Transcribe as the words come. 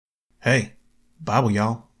Hey, Bible,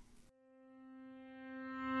 y'all.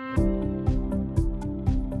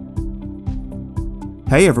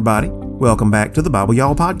 Hey everybody, welcome back to the Bible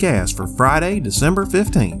Y'all podcast for Friday, December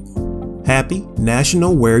 15th. Happy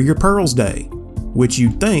National Wear Your Pearls Day, which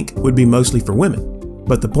you'd think would be mostly for women.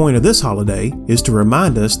 But the point of this holiday is to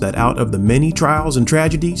remind us that out of the many trials and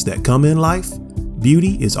tragedies that come in life,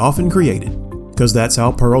 beauty is often created, because that's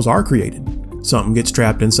how pearls are created. Something gets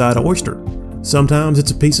trapped inside an oyster. Sometimes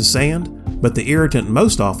it's a piece of sand, but the irritant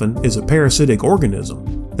most often is a parasitic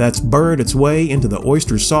organism that's burrowed its way into the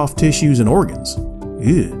oyster's soft tissues and organs.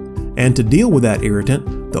 Ew. And to deal with that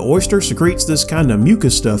irritant, the oyster secretes this kind of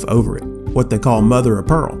mucus stuff over it, what they call mother of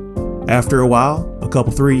pearl. After a while, a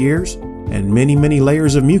couple 3 years, and many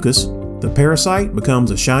layers of mucus, the parasite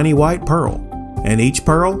becomes a shiny white pearl, and each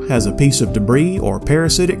pearl has a piece of debris or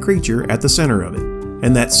parasitic creature at the center of it.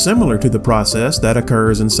 And that's similar to the process that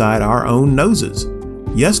occurs inside our own noses.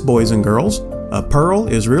 Yes, boys and girls, a pearl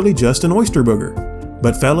is really just an oyster booger.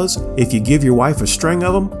 But fellas, if you give your wife a string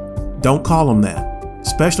of them, don't call them that,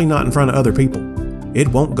 especially not in front of other people. It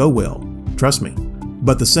won't go well, trust me.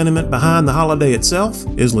 But the sentiment behind the holiday itself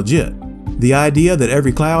is legit. The idea that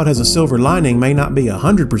every cloud has a silver lining may not be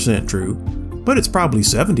 100% true, but it's probably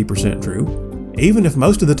 70% true, even if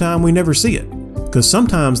most of the time we never see it. Because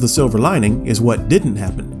sometimes the silver lining is what didn't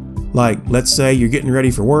happen. Like, let's say you're getting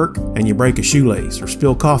ready for work and you break a shoelace or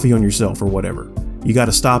spill coffee on yourself or whatever. You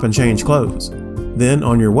gotta stop and change clothes. Then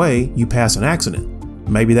on your way, you pass an accident.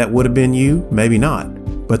 Maybe that would have been you, maybe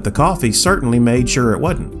not. But the coffee certainly made sure it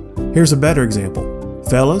wasn't. Here's a better example.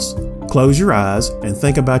 Fellas, close your eyes and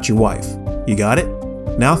think about your wife. You got it?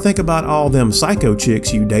 Now think about all them psycho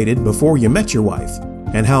chicks you dated before you met your wife,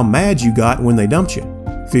 and how mad you got when they dumped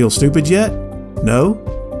you. Feel stupid yet?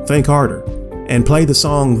 No? Think harder, and play the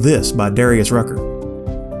song This by Darius Rucker.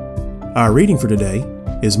 Our reading for today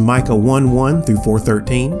is Micah 1:1 through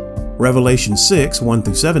 4:13, Revelation 6 1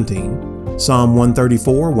 through 17, Psalm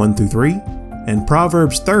 134 1 through 3, and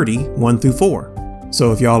Proverbs 30 1 through 4.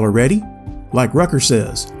 So if y'all are ready, like Rucker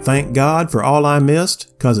says, thank God for all I missed,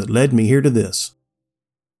 'cause it led me here to this.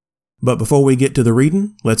 But before we get to the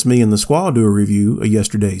reading, let's me and the squad do a review of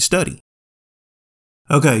yesterday's study.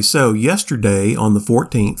 Okay, so yesterday on the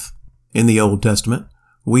 14th, in the Old Testament,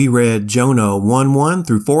 we read Jonah 1:1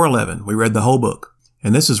 through 4:11. We read the whole book.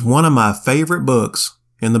 And this is one of my favorite books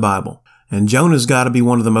in the Bible. And Jonah's got to be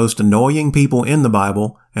one of the most annoying people in the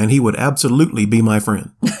Bible, and he would absolutely be my friend.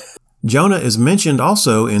 Jonah is mentioned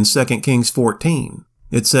also in 2 Kings 14.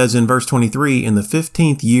 It says in verse 23, in the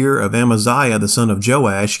 15th year of Amaziah the son of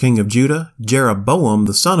Joash, king of Judah, Jeroboam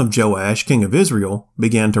the son of Joash, king of Israel,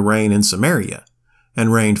 began to reign in Samaria,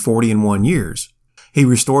 and reigned 41 years. He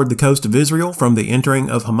restored the coast of Israel from the entering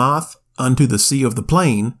of Hamath unto the sea of the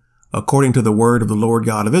plain, according to the word of the Lord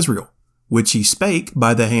God of Israel, which he spake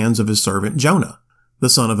by the hands of his servant Jonah, the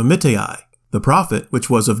son of Amittai, the prophet which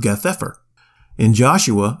was of Gath-hepher. In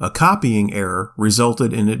Joshua, a copying error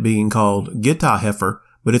resulted in it being called Gittah-hepher,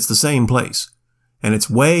 but it's the same place. And it's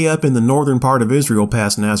way up in the northern part of Israel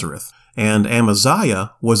past Nazareth. And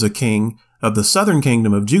Amaziah was a king of the southern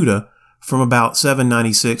kingdom of Judah from about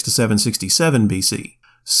 796 to 767 BC.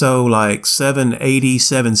 So like 780,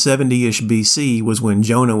 770-ish BC was when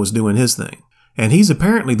Jonah was doing his thing. And he's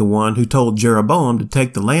apparently the one who told Jeroboam to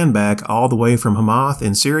take the land back all the way from Hamath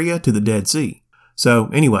in Syria to the Dead Sea. So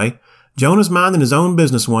anyway, Jonah's minding his own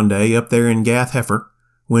business one day up there in Gath-hepher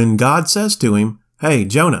when God says to him, "Hey,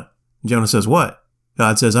 Jonah." Jonah says, "What?"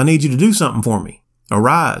 God says, "I need you to do something for me.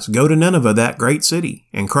 Arise, go to Nineveh, that great city,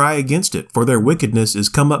 and cry against it, for their wickedness is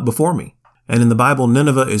come up before me." And in the Bible,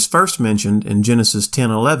 Nineveh is first mentioned in Genesis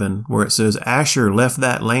 10:11, where it says Asher left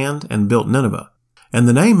that land and built Nineveh. And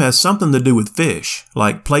the name has something to do with fish,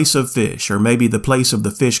 like place of fish, or maybe the place of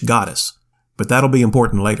the fish goddess. But that'll be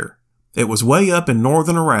important later. It was way up in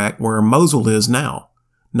northern Iraq where Mosul is now,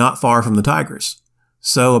 not far from the Tigris.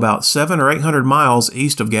 So about 700 or 800 miles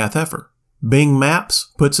east of Gath-hepher. Bing Maps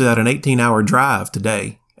puts it at an 18-hour drive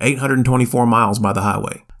today, 824 miles by the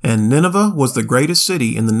highway. And Nineveh was the greatest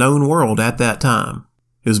city in the known world at that time.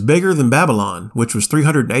 It was bigger than Babylon, which was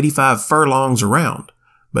 385 furlongs around,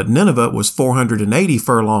 but Nineveh was 480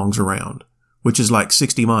 furlongs around, which is like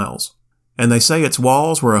 60 miles. And they say its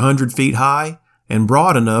walls were 100 feet high and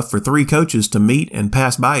broad enough for 3 coaches to meet and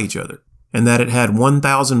pass by each other, and that it had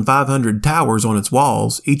 1,500 towers on its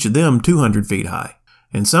walls, each of them 200 feet high.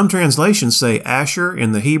 And some translations say Asher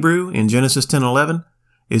in the Hebrew in Genesis 10:11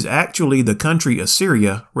 is actually the country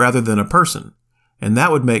Assyria rather than a person, and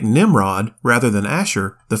that would make Nimrod rather than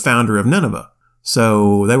Asher the founder of Nineveh.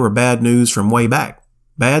 So they were bad news from way back.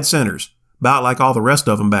 Bad sinners, about like all the rest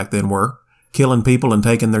of them back then were. killing people and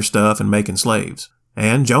taking their stuff and making slaves.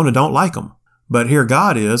 And Jonah don't like them. But here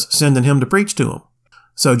God is sending him to preach to them.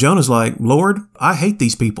 So Jonah's like, Lord, I hate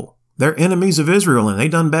these people. They're enemies of Israel and they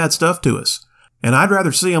done bad stuff to us. And I'd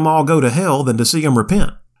rather see them all go to hell than to see them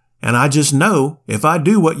repent. And I just know if I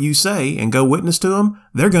do what you say and go witness to them,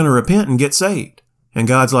 they're going to repent and get saved. And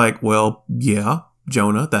God's like, well, yeah,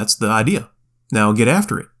 Jonah, that's the idea. Now get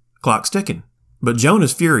after it. Clock's ticking. But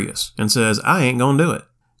Jonah's furious and says, I ain't going to do it.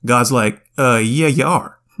 God's like, yeah, you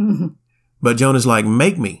are. But Jonah's like,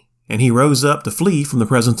 make me. And he rose up to flee from the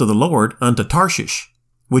presence of the Lord unto Tarshish,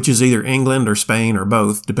 which is either England or Spain or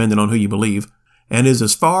both, depending on who you believe, and is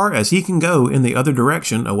as far as he can go in the other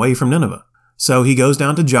direction away from Nineveh. So he goes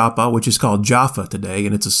down to Joppa, which is called Jaffa today,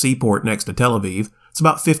 and it's a seaport next to Tel Aviv. It's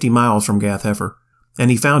about 50 miles from Gath-Hefer. And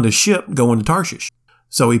he found a ship going to Tarshish.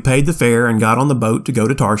 So he paid the fare and got on the boat to go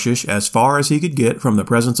to Tarshish as far as he could get from the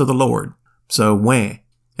presence of the Lord. So wah.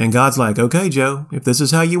 And God's like, okay, Joe, if this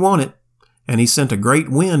is how you want it. And he sent a great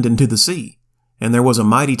wind into the sea. And there was a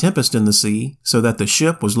mighty tempest in the sea, so that the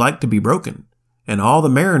ship was like to be broken. And all the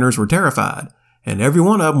mariners were terrified, and every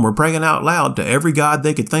one of them were praying out loud to every god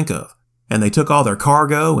they could think of. And they took all their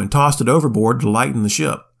cargo and tossed it overboard to lighten the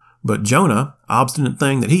ship. But Jonah, obstinate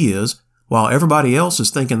thing that he is, while everybody else is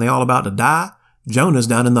thinking they all about to die, Jonah's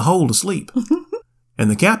down in the hold asleep. And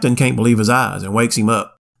the captain can't believe his eyes and wakes him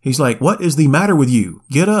up. He's like, what is the matter with you?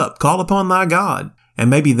 Get up, call upon thy God, and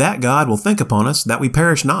maybe that God will think upon us that we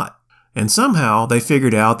perish not. And somehow they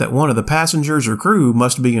figured out that one of the passengers or crew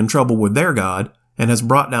must be in trouble with their God and has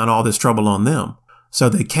brought down all this trouble on them. So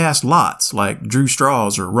they cast lots, like drew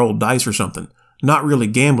straws or rolled dice or something. Not really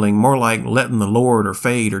gambling, more like letting the Lord or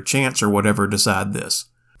fate or chance or whatever decide this.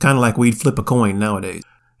 Kind of like we'd flip a coin nowadays.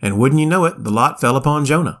 And wouldn't you know it, the lot fell upon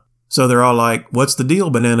Jonah. So they're all like, what's the deal,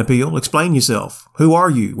 Banana Peel? Explain yourself. Who are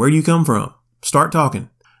you? Where do you come from? Start talking.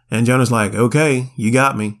 And Jonah's like, okay, you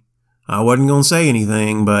got me. I wasn't going to say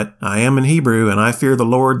anything, but I am in Hebrew, and I fear the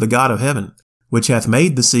Lord, the God of heaven, which hath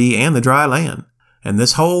made the sea and the dry land. And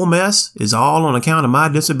this whole mess is all on account of my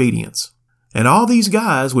disobedience. And all these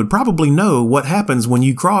guys would probably know what happens when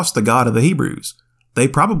you cross the God of the Hebrews. They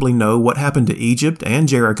probably know what happened to Egypt and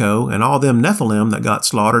Jericho and all them Nephilim that got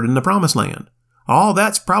slaughtered in the Promised Land. All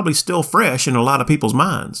that's probably still fresh in a lot of people's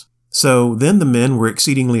minds. So then the men were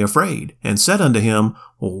exceedingly afraid, and said unto him,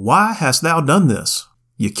 Why hast thou done this?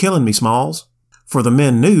 You killing me, Smalls. For the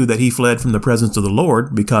men knew that he fled from the presence of the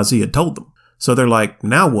Lord because he had told them. So they're like,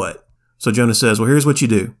 now what? So Jonah says, well, here's what you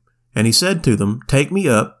do. And he said to them, Take me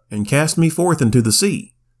up, and cast me forth into the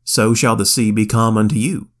sea. So shall the sea be calm unto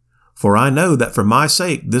you. For I know that for my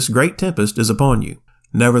sake this great tempest is upon you.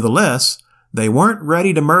 Nevertheless, they weren't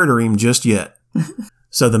ready to murder him just yet.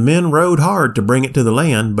 So the men rowed hard to bring it to the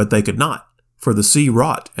land, but they could not, for the sea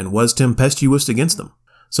wrought and was tempestuous against them.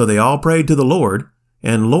 So they all prayed to the Lord,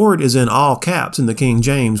 and Lord is in all caps in the King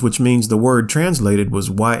James, which means the word translated was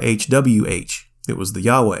YHWH. It was the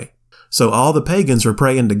Yahweh. So all the pagans are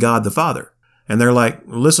praying to God the Father. And they're like,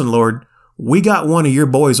 listen, Lord, we got one of your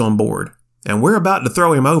boys on board, and we're about to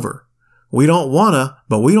throw him over. We don't wanna,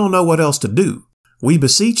 but we don't know what else to do. We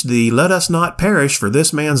beseech thee, let us not perish for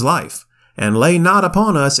this man's life, and lay not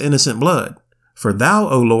upon us innocent blood. For thou,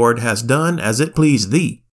 O Lord, hast done as it pleased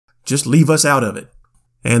thee. Just leave us out of it.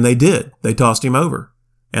 And they did. They tossed him over.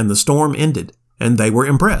 And the storm ended. And they were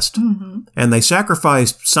impressed. Mm-hmm. And they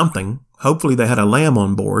sacrificed something. Hopefully they had a lamb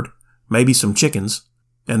on board. Maybe some chickens.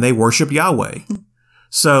 And they worshiped Yahweh.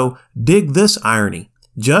 So, dig this irony.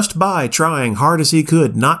 Just by trying hard as he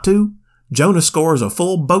could not to, Jonah scores a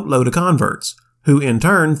full boatload of converts, who in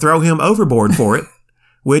turn throw him overboard for it,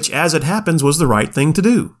 which, as it happens, was the right thing to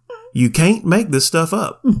do. You can't make this stuff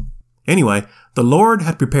up. Anyway, the Lord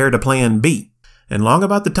had prepared a plan B, and long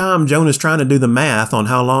about the time Jonah's trying to do the math on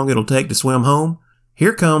how long it'll take to swim home,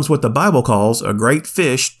 here comes what the Bible calls a great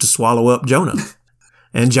fish to swallow up Jonah.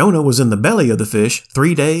 And Jonah was in the belly of the fish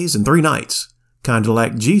 3 days and 3 nights, kind of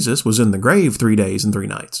like Jesus was in the grave 3 days and 3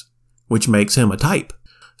 nights, which makes him a type.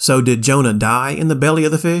 So did Jonah die in the belly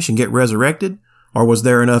of the fish and get resurrected? Or was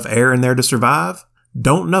there enough air in there to survive?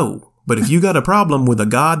 Don't know. But if you got a problem with a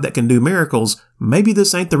God that can do miracles, maybe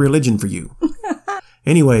this ain't the religion for you.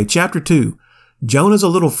 Anyway, chapter 2. Jonah's a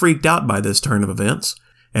little freaked out by this turn of events,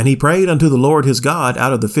 and he prayed unto the Lord his God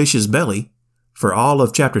out of the fish's belly, for all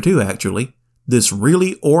of chapter 2 actually, this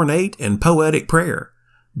really ornate and poetic prayer.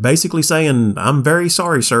 Basically saying, I'm very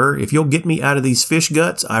sorry, sir. If you'll get me out of these fish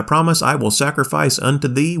guts, I promise I will sacrifice unto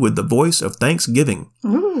thee with the voice of thanksgiving.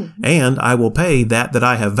 Ooh. And I will pay that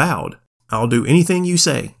I have vowed. I'll do anything you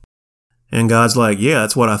say. And God's like, yeah,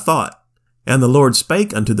 that's what I thought. And the Lord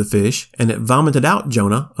spake unto the fish, and it vomited out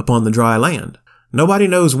Jonah upon the dry land. Nobody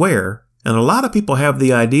knows where, And a lot of people have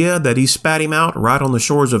the idea that he spat him out right on the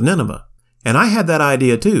shores of Nineveh. And I had that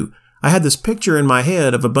idea too. I had this picture in my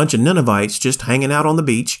head of a bunch of Ninevites just hanging out on the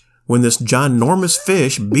beach when this ginormous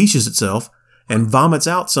fish beaches itself and vomits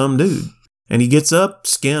out some dude. And he gets up,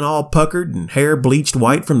 skin all puckered and hair bleached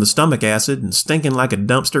white from the stomach acid and stinking like a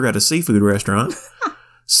dumpster at a seafood restaurant.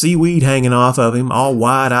 Seaweed hanging off of him, all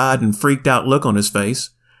wide-eyed and freaked out look on his face.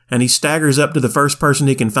 And he staggers up to the first person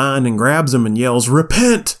he can find and grabs them and yells,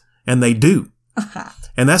 "Repent!" And they do.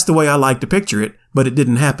 And that's the way I like to picture it, but it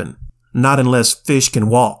didn't happen. Not unless fish can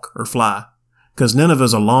walk or fly. Because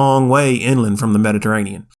Nineveh's a long way inland from the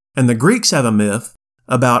Mediterranean. And the Greeks have a myth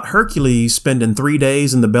about Hercules spending 3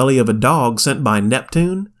 days in the belly of a dog sent by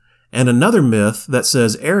Neptune, and another myth that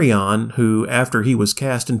says Arion, who, after he was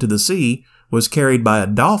cast into the sea, was carried by a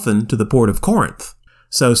dolphin to the port of Corinth.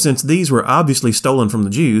 So since these were obviously stolen from the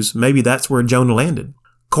Jews, maybe that's where Jonah landed.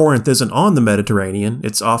 Corinth isn't on the Mediterranean,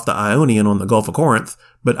 it's off the Ionian on the Gulf of Corinth,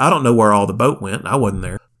 but I don't know where all the boat went, I wasn't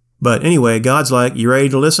there. But anyway, God's like, you ready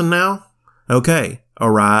to listen now? Okay,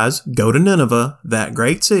 arise, go to Nineveh, that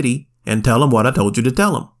great city, and tell them what I told you to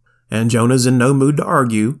tell them. And Jonah's in no mood to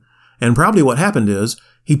argue, and probably what happened is,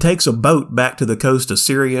 he takes a boat back to the coast of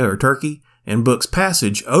Syria or Turkey, and books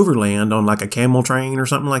passage overland on like a camel train or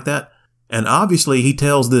something like that. And obviously he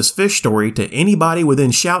tells this fish story to anybody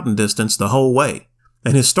within shouting distance the whole way.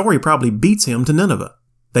 And his story probably beats him to Nineveh.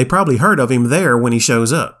 They probably heard of him there when he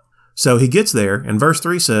shows up. So he gets there, and verse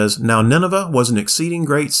 3 says, "Now Nineveh was an exceeding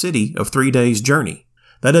great city of 3 days' journey."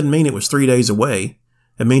 That doesn't mean it was 3 days away.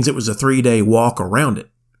 It means it was a 3-day walk around it.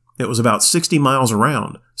 It was about 60 miles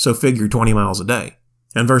around, so figure 20 miles a day.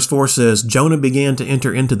 And verse 4 says, "Jonah began to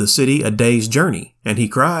enter into the city a day's journey, and he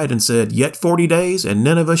cried and said, Yet 40 days, and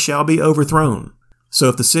Nineveh shall be overthrown." So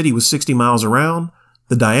if the city was 60 miles around,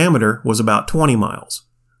 the diameter was about 20 miles,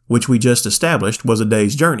 which we just established was a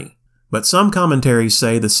day's journey. But some commentaries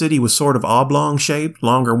say the city was sort of oblong-shaped,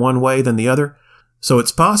 longer one way than the other, so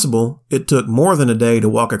it's possible it took more than a day to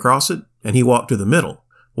walk across it, and he walked to the middle.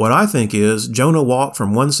 What I think is Jonah walked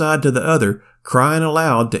from one side to the other, crying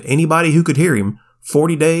aloud to anybody who could hear him,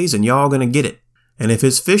 40 days and y'all gonna get it. And if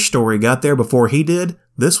his fish story got there before he did,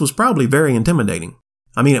 this was probably very intimidating.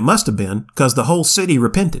 I mean, it must have been, because the whole city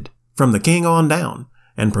repented, from the king on down,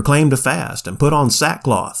 and proclaimed a fast, and put on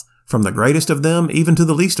sackcloth, from the greatest of them even to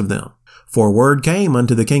the least of them. For word came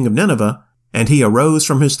unto the king of Nineveh, and he arose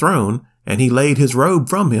from his throne, and he laid his robe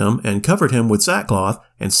from him, and covered him with sackcloth,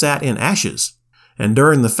 and sat in ashes. And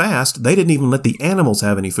during the fast, they didn't even let the animals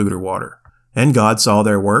have any food or water. And God saw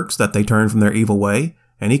their works, that they turned from their evil way,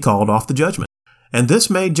 and he called off the judgment. And this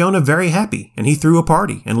made Jonah very happy, and he threw a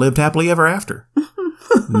party, and lived happily ever after.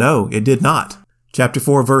 No, it did not. Chapter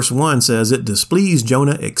 4, verse 1 says, "It displeased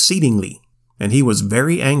Jonah exceedingly, and he was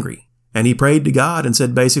very angry. And he prayed to God and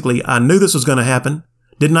said basically, I knew this was going to happen.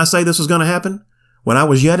 Didn't I say this was going to happen? When I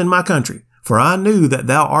was yet in my country. For I knew that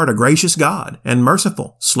thou art a gracious God, and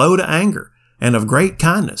merciful, slow to anger, and of great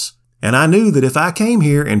kindness. And I knew that if I came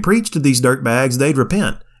here and preached to these dirtbags, they'd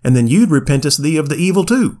repent, and then you'd repentest thee of the evil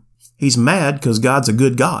too." He's mad because God's a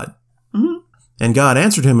good God. Mm-hmm. And God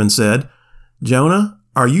answered him and said, "Jonah,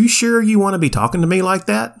 are you sure you want to be talking to me like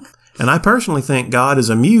that?" And I personally think God is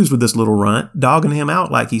amused with this little runt, dogging him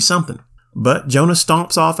out like he's something. But Jonah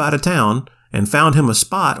stomps off out of town and found him a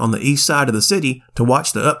spot on the east side of the city to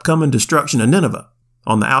watch the upcoming destruction of Nineveh,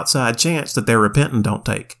 on the outside chance that their repenting don't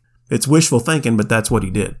take. It's wishful thinking, but that's what he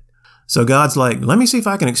did. So God's like, let me see if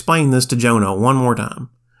I can explain this to Jonah one more time.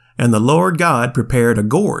 And the Lord God prepared a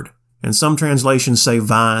gourd, and some translations say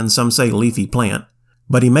vine, some say leafy plant,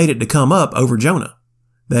 but he made it to come up over Jonah,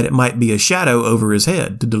 that it might be a shadow over his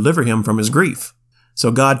head to deliver him from his grief.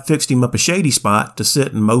 So God fixed him up a shady spot to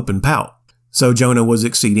sit and mope and pout. So Jonah was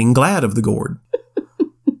exceeding glad of the gourd.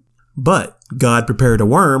 But God prepared a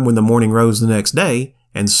worm when the morning rose the next day,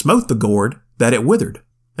 and smote the gourd, that it withered.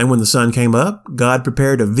 And when the sun came up, God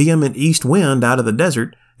prepared a vehement east wind out of the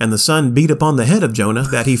desert, and the sun beat upon the head of Jonah,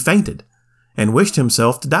 that he fainted, and wished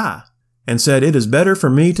himself to die, and said, "It is better for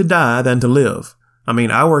me to die than to live." I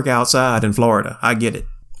mean, I work outside in Florida. I get it.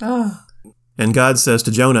 Oh. And God says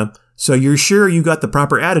to Jonah, "So you're sure you got the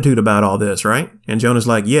proper attitude about all this, right?" And Jonah's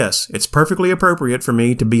like, "Yes, it's perfectly appropriate for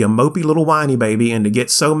me to be a mopey little whiny baby and to get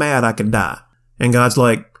so mad I could die." And God's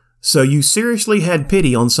like, "So you seriously had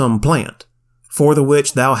pity on some plant, for the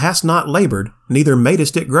which thou hast not labored, neither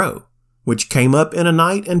madest it grow, which came up in a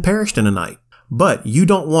night and perished in a night. But you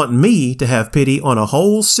don't want me to have pity on a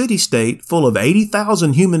whole city-state full of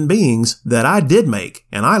 80,000 human beings that I did make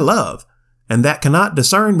and I love, and that cannot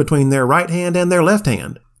discern between their right hand and their left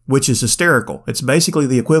hand," which is hysterical. It's basically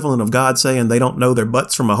the equivalent of God saying they don't know their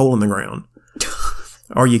butts from a hole in the ground.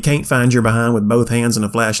 or you can't find your behind with both hands and a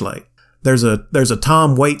flashlight. There's a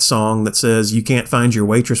Tom Waits song that says you can't find your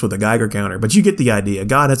waitress with a Geiger counter, but you get the idea.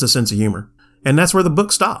 God has a sense of humor. And that's where the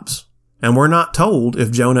book stops. And we're not told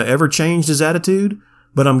if Jonah ever changed his attitude,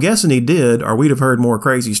 but I'm guessing he did, or we'd have heard more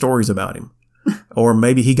crazy stories about him. Or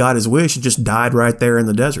maybe he got his wish and just died right there in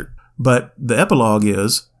the desert. But the epilogue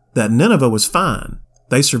is that Nineveh was fine.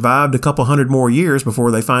 They survived a couple hundred more years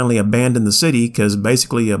before they finally abandoned the city because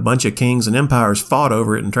basically a bunch of kings and empires fought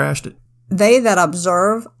over it and trashed it. They that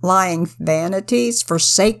observe lying vanities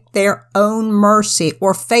forsake their own mercy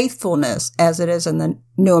or faithfulness, as it is in the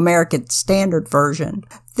New American Standard Version.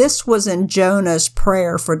 This was in Jonah's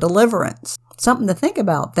prayer for deliverance. Something to think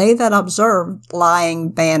about. They that observe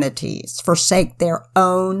lying vanities forsake their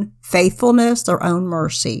own faithfulness, their own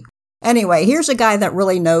mercy. Anyway, here's a guy that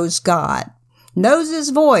really knows God. Knows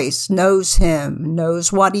his voice, knows him,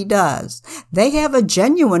 knows what he does. They have a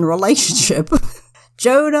genuine relationship.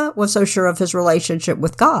 Jonah was so sure of his relationship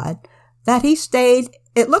with God that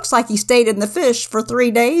it looks like he stayed in the fish for 3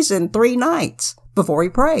 days and 3 nights before he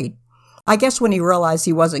prayed. I guess when he realized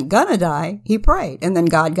he wasn't gonna die, he prayed, and then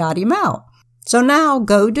God got him out. So now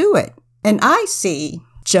go do it. And I see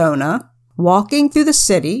Jonah walking through the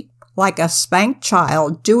city like a spanked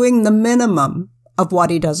child doing the minimum of what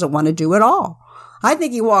he doesn't want to do at all. I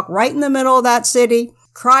think he walked right in the middle of that city,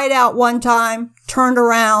 cried out one time, turned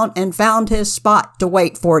around, and found his spot to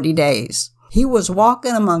wait 40 days. He was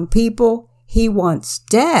walking among people he wants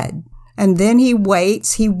dead. And then he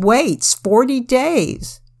waits 40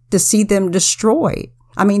 days to see them destroyed.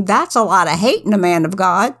 I mean, that's a lot of hate in a man of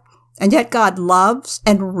God. And yet God loves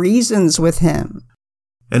and reasons with him.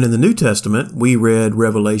 And in the New Testament, we read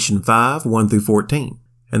Revelation 5, 1 through 14.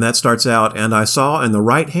 And that starts out, "And I saw in the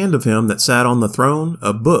right hand of him that sat on the throne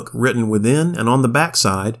a book written within and on the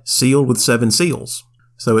backside, sealed with 7 seals.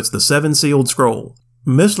 So it's the 7-sealed scroll.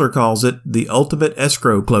 Missler calls it the ultimate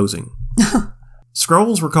escrow closing.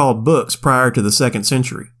 Scrolls were called books prior to the 2nd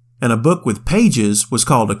century, and a book with pages was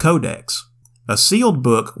called a codex. A sealed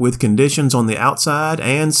book with conditions on the outside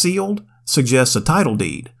and sealed suggests a title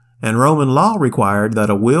deed, and Roman law required that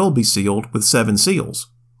a will be sealed with 7 seals.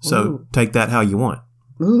 So Ooh. Take that how you want.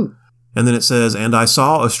 Ooh. And then it says, "And I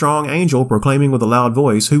saw a strong angel proclaiming with a loud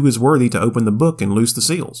voice, Who is worthy to open the book and loose the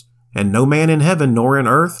seals? And no man in heaven nor in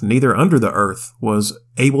earth, neither under the earth, was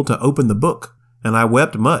able to open the book. And I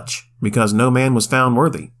wept much, because no man was found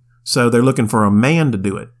worthy." So they're looking for a man to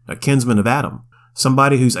do it, a kinsman of Adam,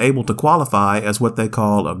 somebody who's able to qualify as what they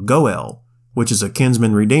call a goel, which is a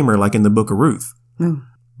kinsman redeemer like in the book of Ruth.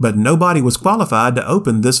 But nobody was qualified to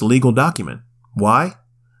open this legal document. Why?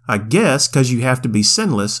 I guess because you have to be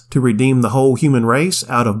sinless to redeem the whole human race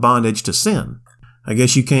out of bondage to sin. I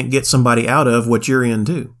guess you can't get somebody out of what you're in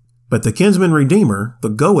too. But the kinsman redeemer, the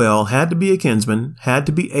goel, had to be a kinsman, had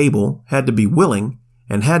to be able, had to be willing,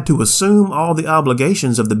 and had to assume all the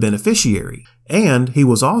obligations of the beneficiary. And he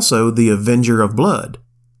was also the avenger of blood.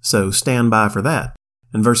 So stand by for that.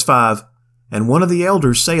 In verse 5, "And one of the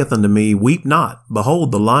elders saith unto me, Weep not,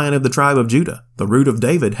 behold, the Lion of the tribe of Judah, the root of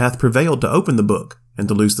David, hath prevailed to open the book, and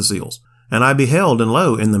to loose the seals. And I beheld, and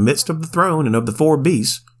lo, in the midst of the throne and of the 4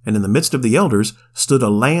 beasts, and in the midst of the elders, stood a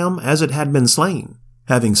lamb as it had been slain,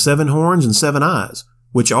 having 7 horns and 7 eyes,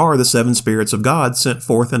 which are the 7 spirits of God sent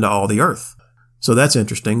forth into all the earth." So that's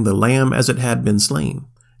interesting, the lamb as it had been slain.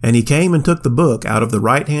 "And he came and took the book out of the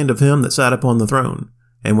right hand of him that sat upon the throne.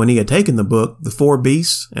 And when he had taken the book, the 4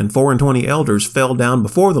 beasts and 24 elders fell down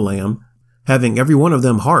before the Lamb, having every one of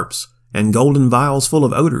them harps, and golden vials full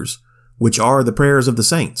of odors, which are the prayers of the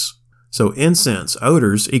saints." So incense,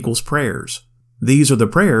 odors, equals prayers. These are the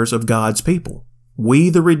prayers of God's people. We,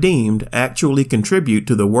 the redeemed, actually contribute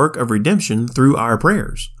to the work of redemption through our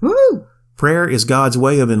prayers. Woo! Prayer is God's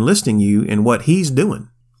way of enlisting you in what He's doing.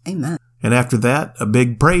 Amen. And after that, a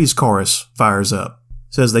big praise chorus fires up.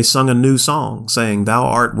 Says they sung a new song, saying, "Thou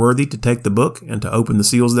art worthy to take the book and to open the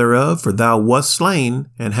seals thereof, for thou wast slain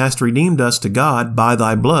and hast redeemed us to God by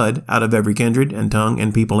thy blood out of every kindred and tongue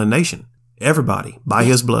and people and nation." Everybody, by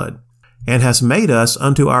his blood. "And hast made us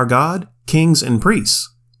unto our God kings and priests."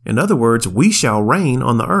 In other words, we shall reign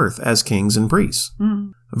on the earth as kings and priests.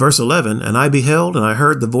 Verse 11, "And I beheld and I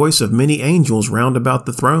heard the voice of many angels round about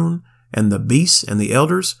the throne, and the beasts and the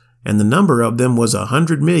elders, and the number of them was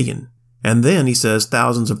 100,000,000. And then he says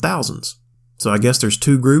thousands of thousands. So I guess there's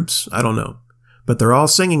 2 groups, I don't know. But they're all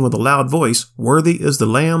singing with a loud voice, "Worthy is the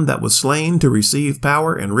Lamb that was slain to receive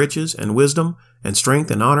power and riches and wisdom and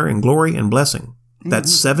strength and honor and glory and blessing."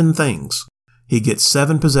 That's 7 things. He gets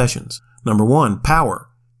 7 possessions. Number 1, power.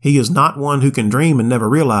 He is not one who can dream and never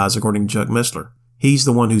realize, according to Chuck Missler. He's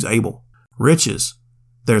the one who's able. Riches.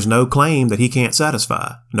 There's no claim that he can't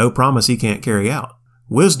satisfy, no promise he can't carry out.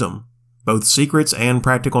 Wisdom, both secrets and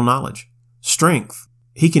practical knowledge. Strength,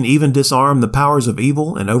 he can even disarm the powers of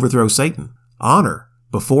evil and overthrow Satan. Honor,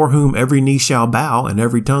 before whom every knee shall bow and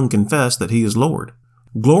every tongue confess that he is Lord.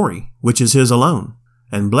 Glory, which is his alone.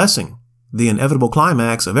 And blessing, the inevitable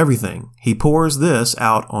climax of everything. He pours this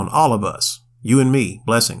out on all of us, you and me,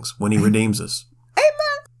 blessings, when he redeems us.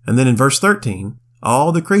 Amen. And then in verse 13,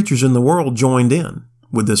 all the creatures in the world joined in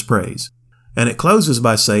with this praise. And it closes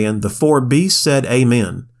by saying, the four beasts said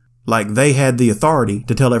amen, like they had the authority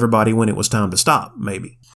to tell everybody when it was time to stop,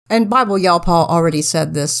 maybe. And Bible Y'all Paul already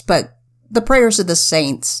said this, but the prayers of the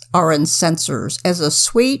saints are incensers as a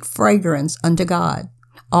sweet fragrance unto God.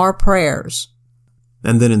 Our prayers.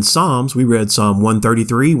 And then in Psalms, we read Psalm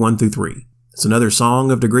 133, 1-3. It's another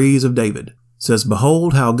song of degrees of David. It says,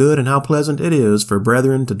 behold how good and how pleasant it is for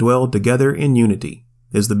brethren to dwell together in unity,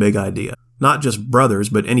 is the big idea. Not just brothers,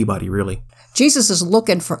 but anybody really. Jesus is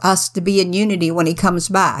looking for us to be in unity when he comes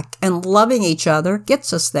back, and loving each other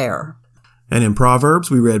gets us there. And in Proverbs,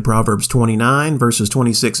 we read Proverbs 29, verses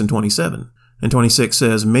 26 and 27. And 26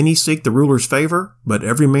 says, many seek the ruler's favor, but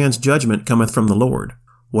every man's judgment cometh from the Lord.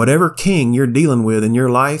 Whatever king you're dealing with in your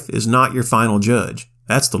life is not your final judge.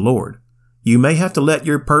 That's the Lord. You may have to let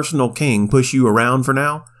your personal king push you around for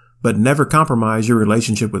now, but never compromise your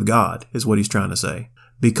relationship with God, is what he's trying to say.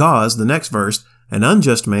 Because, the next verse, an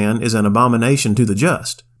unjust man is an abomination to the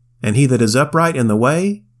just, and he that is upright in the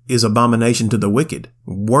way is abomination to the wicked.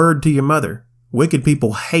 Word to your mother. Wicked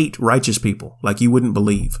people hate righteous people like you wouldn't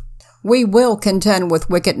believe. We will contend with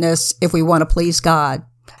wickedness if we want to please God.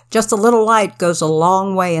 Just a little light goes a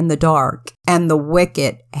long way in the dark, and the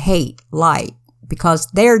wicked hate light because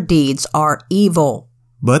their deeds are evil.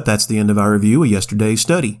 But that's the end of our review of yesterday's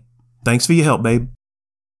study. Thanks for your help, babe.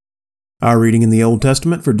 Our reading in the Old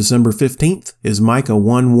Testament for December 15th is Micah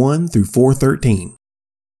 1:1 through 4:13.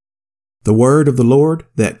 The word of the Lord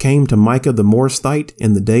that came to Micah the Morasthite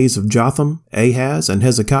in the days of Jotham, Ahaz, and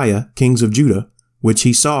Hezekiah, kings of Judah, which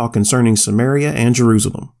he saw concerning Samaria and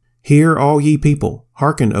Jerusalem. Hear, all ye people,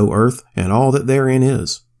 hearken, O earth, and all that therein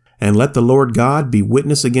is. And let the Lord God be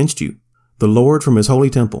witness against you, the Lord from his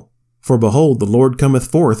holy temple. For behold, the Lord cometh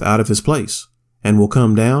forth out of his place, and will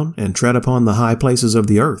come down and tread upon the high places of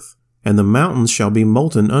the earth. And the mountains shall be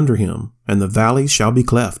molten under him, and the valleys shall be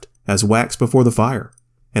cleft, as wax before the fire,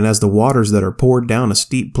 and as the waters that are poured down a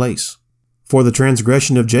steep place. For the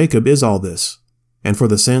transgression of Jacob is all this, and for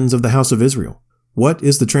the sins of the house of Israel. What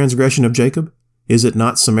is the transgression of Jacob? Is it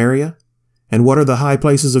not Samaria? And what are the high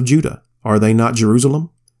places of Judah? Are they not Jerusalem?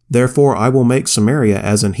 Therefore I will make Samaria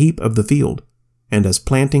as an heap of the field, and as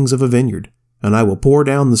plantings of a vineyard, and I will pour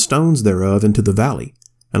down the stones thereof into the valley,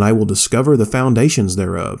 and I will discover the foundations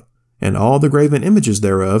thereof, and all the graven images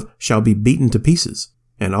thereof shall be beaten to pieces,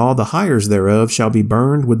 and all the hires thereof shall be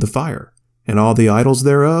burned with the fire, and all the idols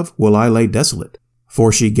thereof will I lay desolate.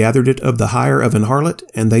 For she gathered it of the hire of an harlot,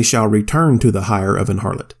 and they shall return to the hire of an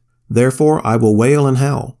harlot. Therefore I will wail and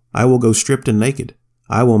howl, I will go stripped and naked,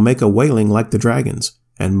 I will make a wailing like the dragons,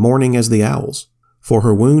 and mourning as the owls. For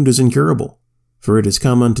her wound is incurable, for it is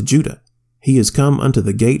come unto Judah. He is come unto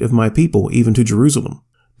the gate of my people, even to Jerusalem.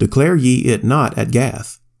 Declare ye it not at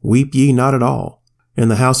Gath, weep ye not at all. In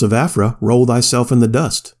the house of Aphrah roll thyself in the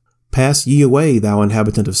dust. Pass ye away, thou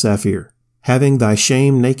inhabitant of Saphir, having thy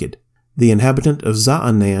shame naked. The inhabitant of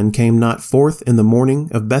Zaanan came not forth in the morning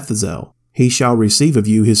of Bethzel. He shall receive of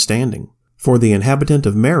you his standing. For the inhabitant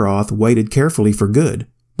of Meroth waited carefully for good,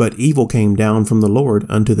 but evil came down from the Lord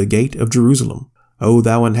unto the gate of Jerusalem. O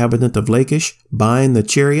thou inhabitant of Lachish, bind the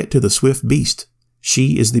chariot to the swift beast.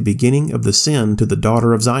 She is the beginning of the sin to the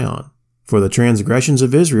daughter of Zion. For the transgressions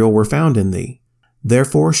of Israel were found in thee.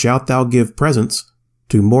 Therefore shalt thou give presents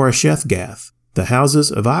to Moresheth-Gath. The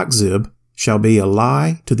houses of Achzib shall be a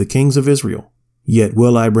lie to the kings of Israel. Yet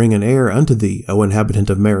will I bring an heir unto thee, O inhabitant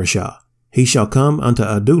of Mareshah. He shall come unto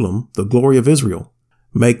Adullam, the glory of Israel.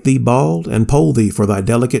 Make thee bald, and poll thee for thy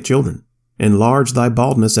delicate children. Enlarge thy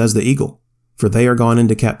baldness as the eagle, for they are gone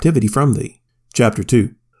into captivity from thee. Chapter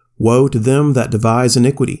 2. Woe to them that devise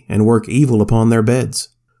iniquity, and work evil upon their beds.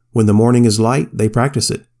 When the morning is light, they practice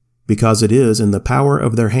it, because it is in the power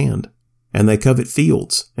of their hand. And they covet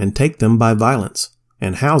fields, and take them by violence,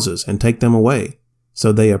 and houses, and take them away.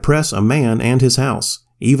 So they oppress a man and his house,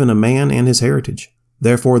 even a man and his heritage.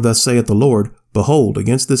 Therefore thus saith the Lord, Behold,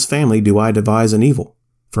 against this family do I devise an evil,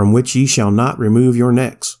 from which ye shall not remove your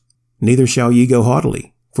necks, neither shall ye go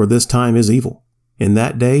haughtily, for this time is evil. In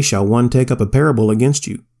that day shall one take up a parable against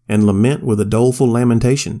you, and lament with a doleful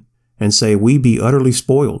lamentation, and say, We be utterly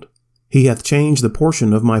spoiled. He hath changed the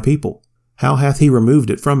portion of my people. How hath he removed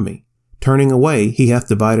it from me? Turning away, he hath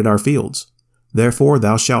divided our fields. Therefore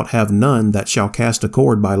thou shalt have none that shall cast a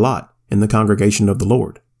cord by lot in the congregation of the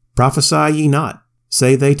Lord. Prophesy ye not.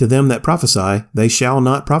 Say they to them that prophesy, they shall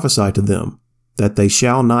not prophesy to them, that they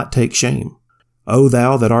shall not take shame. O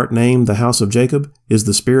thou that art named the house of Jacob, is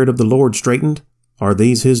the Spirit of the Lord straitened? Are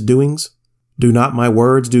these his doings? Do not my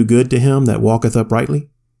words do good to him that walketh uprightly?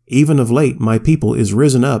 Even of late my people is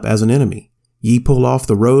risen up as an enemy. Ye pull off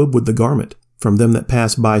the robe with the garment from them that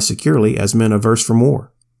pass by securely as men averse from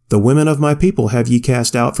war. The women of my people have ye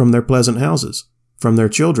cast out from their pleasant houses. From their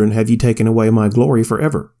children have ye taken away my glory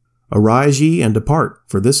forever. Arise ye and depart,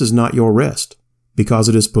 for this is not your rest. Because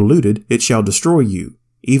it is polluted, it shall destroy you,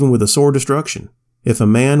 even with a sore destruction. If a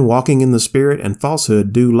man walking in the Spirit and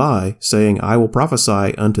falsehood do lie, saying, I will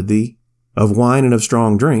prophesy unto thee of wine and of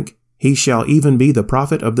strong drink, he shall even be the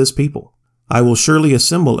prophet of this people. I will surely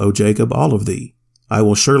assemble, O Jacob, all of thee. I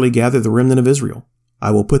will surely gather the remnant of Israel.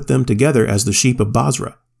 I will put them together as the sheep of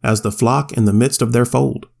Bozrah, as the flock in the midst of their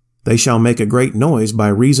fold. They shall make a great noise by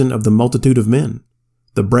reason of the multitude of men.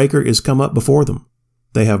 The breaker is come up before them.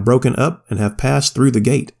 They have broken up and have passed through the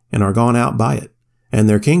gate and are gone out by it. And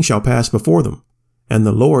their king shall pass before them, and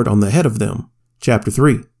the Lord on the head of them. Chapter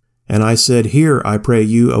 3. And I said, Hear, I pray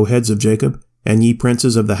you, O heads of Jacob, and ye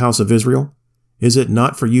princes of the house of Israel. Is it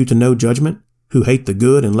not for you to know judgment, who hate the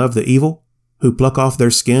good and love the evil, who pluck off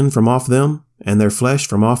their skin from off them, and their flesh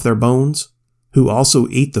from off their bones, who also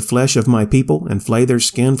eat the flesh of my people, and flay their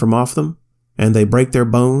skin from off them? And they break their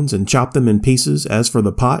bones, and chop them in pieces, as for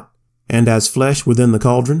the pot, and as flesh within the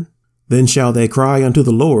cauldron? Then shall they cry unto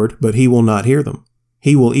the Lord, but he will not hear them.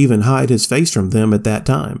 He will even hide his face from them at that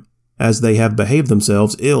time, as they have behaved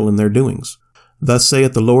themselves ill in their doings. Thus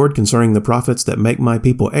saith the Lord concerning the prophets that make my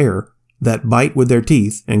people err, that bite with their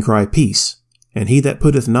teeth, and cry peace, and he that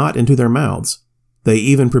putteth not into their mouths, they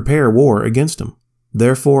even prepare war against them.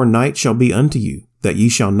 Therefore night shall be unto you, that ye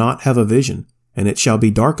shall not have a vision, and it shall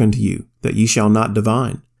be dark unto you, that ye shall not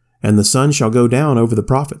divine. And the sun shall go down over the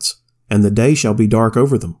prophets, and the day shall be dark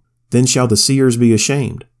over them. Then shall the seers be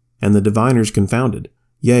ashamed, and the diviners confounded.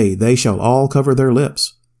 Yea, they shall all cover their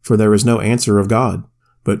lips, for there is no answer of God.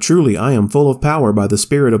 But truly I am full of power by the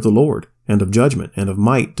Spirit of the Lord, and of judgment, and of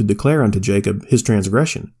might, to declare unto Jacob his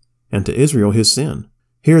transgression, and to Israel his sin.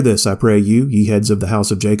 Hear this, I pray you, ye heads of the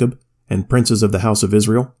house of Jacob, and princes of the house of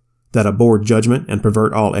Israel, that abhor judgment and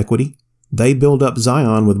pervert all equity. They build up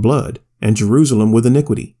Zion with blood, and Jerusalem with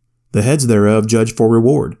iniquity. The heads thereof judge for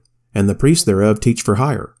reward, and the priests thereof teach for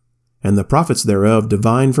hire, and the prophets thereof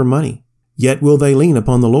divine for money. Yet will they lean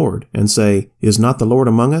upon the Lord, and say, Is not the Lord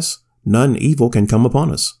among us? None evil can come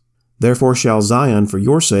upon us. Therefore shall Zion for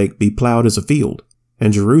your sake be plowed as a field,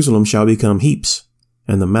 and Jerusalem shall become heaps,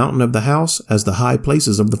 and the mountain of the house as the high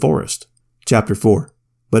places of the forest. Chapter 4.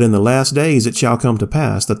 But in the last days it shall come to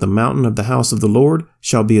pass that the mountain of the house of the Lord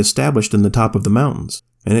shall be established in the top of the mountains,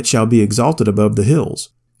 and it shall be exalted above the hills,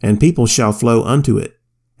 and people shall flow unto it.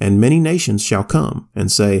 And many nations shall come,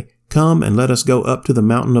 and say, Come and let us go up to the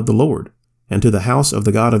mountain of the Lord, and to the house of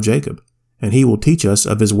the God of Jacob, and he will teach us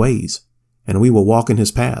of his ways, and we will walk in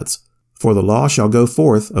his paths. For the law shall go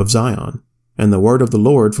forth of Zion, and the word of the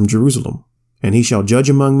Lord from Jerusalem. And he shall judge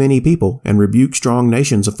among many people, and rebuke strong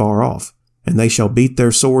nations afar off. And they shall beat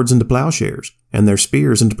their swords into plowshares, and their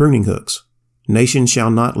spears into pruning hooks. Nation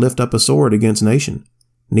shall not lift up a sword against nation,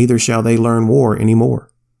 neither shall they learn war any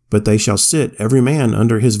more. But they shall sit every man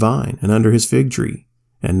under his vine and under his fig tree,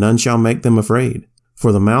 and none shall make them afraid.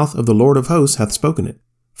 For the mouth of the Lord of hosts hath spoken it.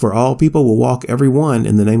 For all people will walk every one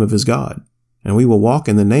in the name of his God, and we will walk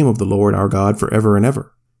in the name of the Lord our God for ever and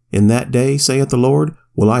ever. In that day, saith the Lord,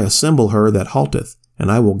 will I assemble her that halteth,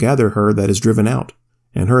 and I will gather her that is driven out,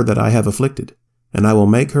 and her that I have afflicted. And I will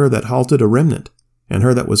make her that halted a remnant, and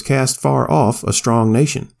her that was cast far off a strong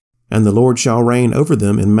nation. And the Lord shall reign over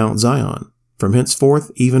them in Mount Zion, from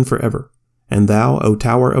henceforth even forever. And thou, O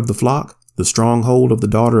tower of the flock, the stronghold of the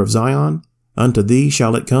daughter of Zion, unto thee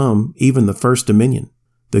shall it come, even the first dominion.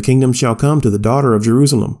 The kingdom shall come to the daughter of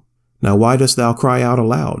Jerusalem. Now why dost thou cry out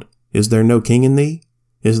aloud? Is there no king in thee?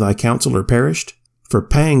 Is thy counselor perished? For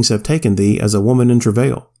pangs have taken thee as a woman in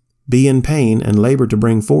travail. Be in pain and labor to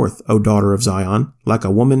bring forth, O daughter of Zion, like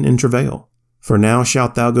a woman in travail. For now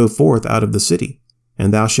shalt thou go forth out of the city,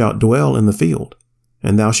 and thou shalt dwell in the field,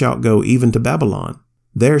 and thou shalt go even to Babylon.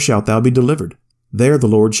 There shalt thou be delivered. There the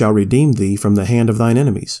Lord shall redeem thee from the hand of thine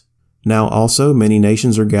enemies. Now also many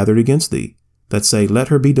nations are gathered against thee, that say, Let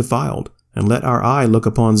her be defiled, and let our eye look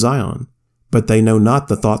upon Zion. But they know not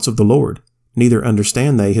the thoughts of the Lord, neither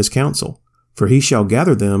understand they his counsel. For he shall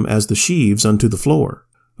gather them as the sheaves unto the floor.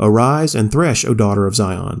 Arise and thresh, O daughter of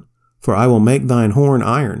Zion, for I will make thine horn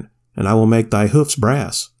iron, and I will make thy hoofs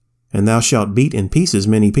brass. and thou shalt beat in pieces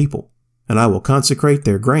many people, and I will consecrate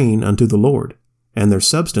their grain unto the Lord, and their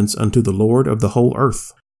substance unto the Lord of the whole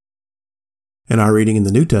earth. And our reading in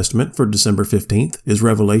the New Testament for December 15th is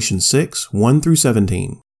Revelation 6, 1 through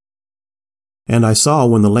 17. And I saw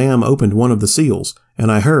when the Lamb opened one of the seals,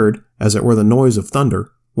 and I heard, as it were the noise of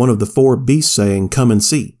thunder, one of the 4 beasts saying, Come and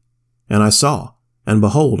see. And I saw, and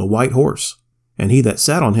behold, a white horse, and he that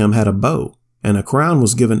sat on him had a bow, and a crown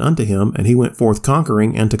was given unto him, and he went forth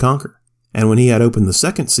conquering and to conquer. And when he had opened the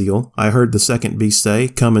second seal, I heard the second beast say,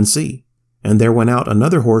 Come and see. And there went out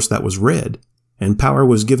another horse that was red, and power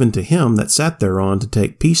was given to him that sat thereon to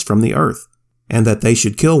take peace from the earth, and that they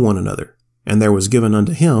should kill one another. And there was given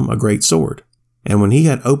unto him a great sword. And when he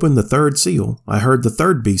had opened the third seal, I heard the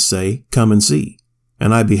third beast say, Come and see.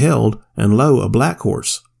 And I beheld, and lo, a black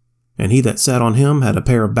horse. And he that sat on him had a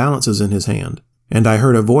pair of balances in his hand. And I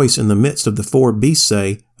heard a voice in the midst of the 4 beasts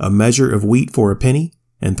say, A measure of wheat for a penny,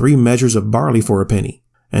 and 3 measures of barley for a penny.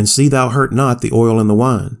 And see thou hurt not the oil and the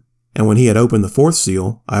wine. And when he had opened the 4th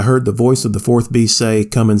seal, I heard the voice of the 4th beast say,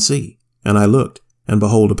 Come and see. And I looked, and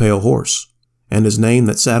behold a pale horse. And his name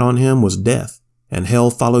that sat on him was Death, and hell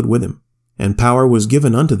followed with him. And power was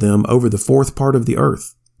given unto them over the 4th part of the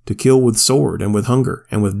earth, to kill with sword, and with hunger,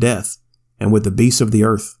 and with death, and with the beasts of the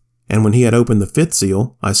earth. And when he had opened the 5th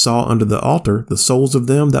seal, I saw under the altar the souls of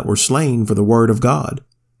them that were slain for the word of God,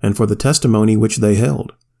 and for the testimony which they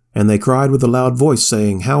held. And they cried with a loud voice,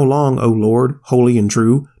 saying, How long, O Lord, holy and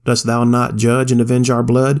true, dost thou not judge and avenge our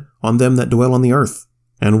blood on them that dwell on the earth?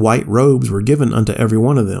 And white robes were given unto every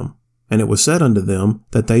one of them. And it was said unto them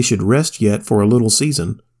that they should rest yet for a little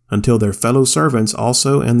season, until their fellow servants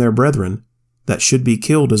also and their brethren, that should be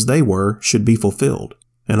killed as they were, should be fulfilled.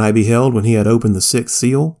 And I beheld when he had opened the 6th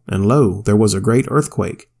seal, and lo, there was a great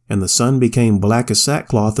earthquake, and the sun became black as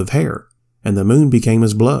sackcloth of hair, and the moon became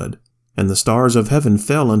as blood, and the stars of heaven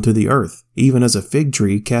fell unto the earth, even as a fig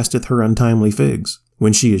tree casteth her untimely figs,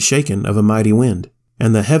 when she is shaken of a mighty wind.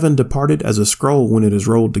 And the heaven departed as a scroll when it is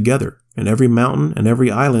rolled together, and every mountain and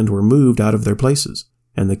every island were moved out of their places.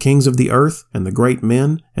 And the kings of the earth, and the great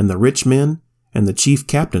men, and the rich men, and the chief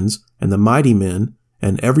captains, and the mighty men,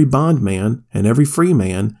 and every bondman, and every free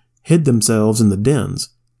man, hid themselves in the dens,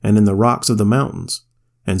 and in the rocks of the mountains,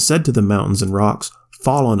 and said to the mountains and rocks,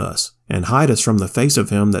 Fall on us, and hide us from the face of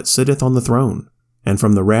him that sitteth on the throne, and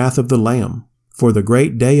from the wrath of the Lamb. For the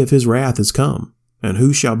great day of his wrath is come, and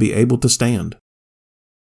who shall be able to stand?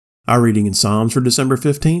 Our reading in Psalms for December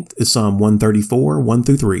 15th is Psalm 134, 1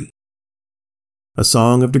 through 3. A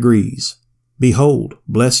Song of Degrees. Behold,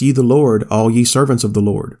 bless ye the Lord, all ye servants of the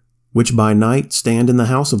Lord, which by night stand in the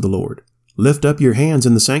house of the Lord. Lift up your hands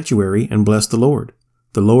in the sanctuary, and bless the Lord.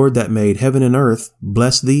 The Lord that made heaven and earth,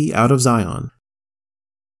 bless thee out of Zion.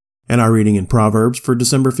 And our reading in Proverbs for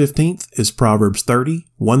December 15th is Proverbs 30,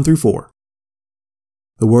 1 through 4.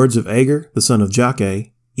 The words of Agur, the son of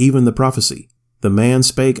Jakeh, even the prophecy. The man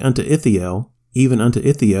spake unto Ithiel, even unto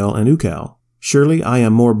Ithiel and Ukal. Surely I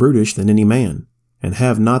am more brutish than any man, and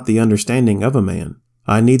have not the understanding of a man.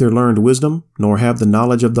 I neither learned wisdom, nor have the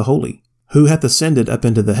knowledge of the holy. Who hath ascended up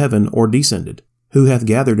into the heaven, or descended? Who hath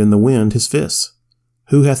gathered in the wind his fists?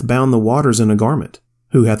 Who hath bound the waters in a garment?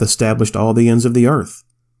 Who hath established all the ends of the earth?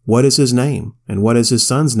 What is his name, and what is his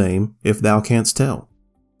son's name, if thou canst tell?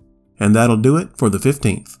 And that'll do it for the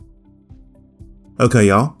 15th. Okay,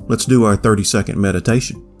 y'all, let's do our 30-second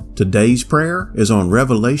meditation. Today's prayer is on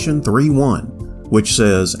Revelation 3:1, which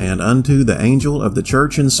says, And unto the angel of the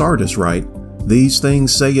church in Sardis write, These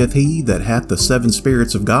things saith he that hath the 7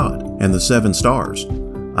 spirits of God, and the 7 stars.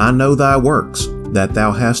 I know thy works, that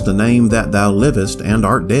thou hast a name that thou livest and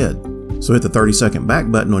art dead. So hit the 30-second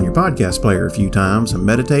back button on your podcast player a few times and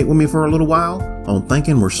meditate with me for a little while on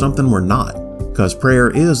thinking we're something we're not, because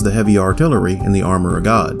prayer is the heavy artillery in the armor of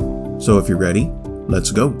God. So if you're ready,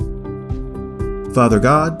 let's go. Father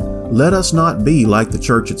God, let us not be like the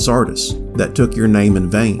church at Sardis that took your name in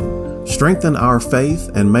vain. Strengthen our faith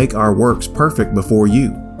and make our works perfect before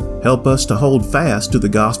you. Help us to hold fast to the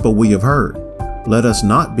gospel we have heard. Let us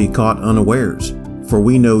not be caught unawares, for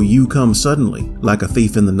we know you come suddenly, like a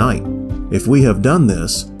thief in the night. If we have done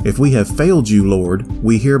this, if we have failed you, Lord,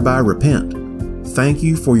 we hereby repent. Thank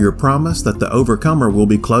you for your promise that the overcomer will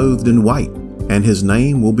be clothed in white, and his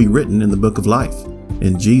name will be written in the book of life.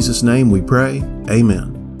 In Jesus' name we pray,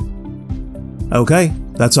 amen. Okay,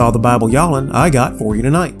 that's all the Bible yawling I got for you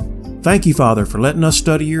tonight. Thank you, Father, for letting us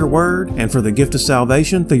study your word and for the gift of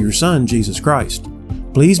salvation through your Son, Jesus Christ.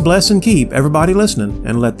 Please bless and keep everybody listening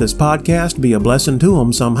and let this podcast be a blessing to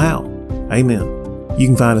them somehow. Amen. You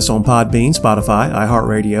can find us on Podbean, Spotify,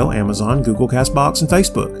 iHeartRadio, Amazon, Google, CastBox, and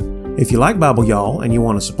Facebook. If you like Bible Y'all and you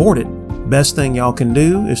want to support it, Best thing y'all can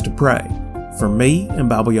do is to pray for me and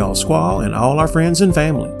Bible Y'all Squaw and all our friends and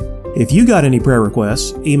family. If you got any prayer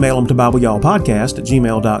requests, email them to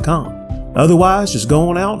BibleYallPodcast@gmail.com. Otherwise, just go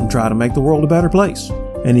on out and try to make the world a better place.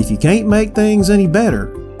 And if you can't make things any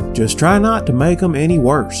better, just try not to make them any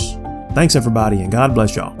worse. Thanks everybody, and God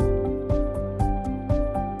bless y'all.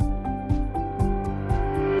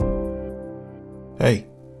 Hey,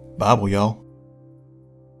 Bible, y'all.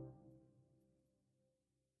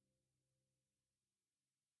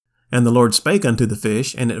 And the Lord spake unto the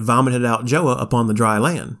fish, and it vomited out Joah upon the dry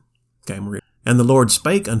land. Okay, I'm reading. And the Lord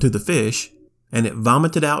spake unto the fish, and it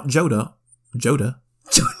vomited out Jodah.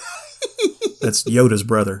 That's Yoda's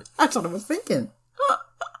brother. That's what I was thinking.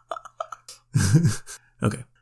 Okay.